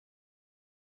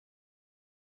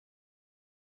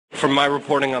From my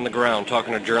reporting on the ground,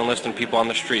 talking to journalists and people on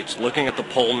the streets, looking at the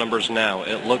poll numbers now,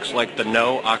 it looks like the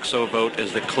no OXO vote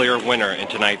is the clear winner in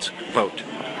tonight's vote.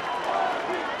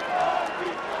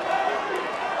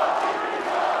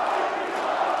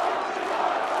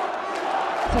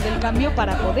 Del cambio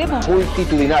para Podemos.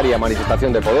 Multitudinaria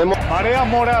manifestación de Podemos. Marea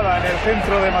morada en el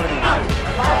centro de Madrid.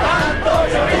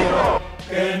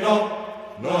 Que no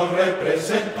nos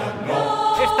representan,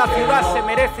 no. Esta ciudad se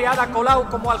merece a Ada Colau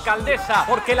como alcaldesa,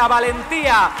 porque la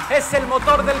valentía es el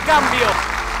motor del cambio.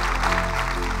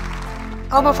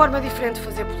 Há uma forma diferente de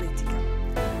fazer política.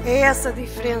 É essa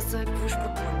diferença que vos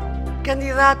proponho.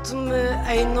 Candidato-me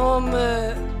em nome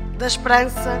da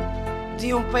esperança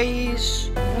de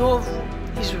país novo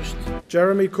e justo.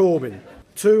 Jeremy Corbyn,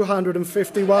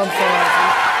 251,000.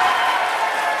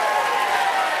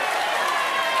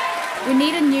 We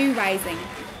need a new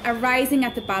a rising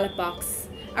at the ballot box,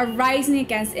 a rising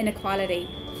against inequality,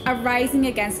 a rising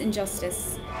against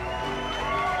injustice.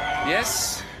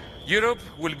 Yes, Europe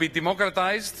will be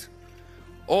democratized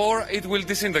or it will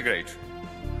disintegrate.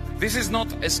 This is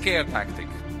not a scare tactic,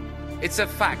 it's a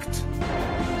fact.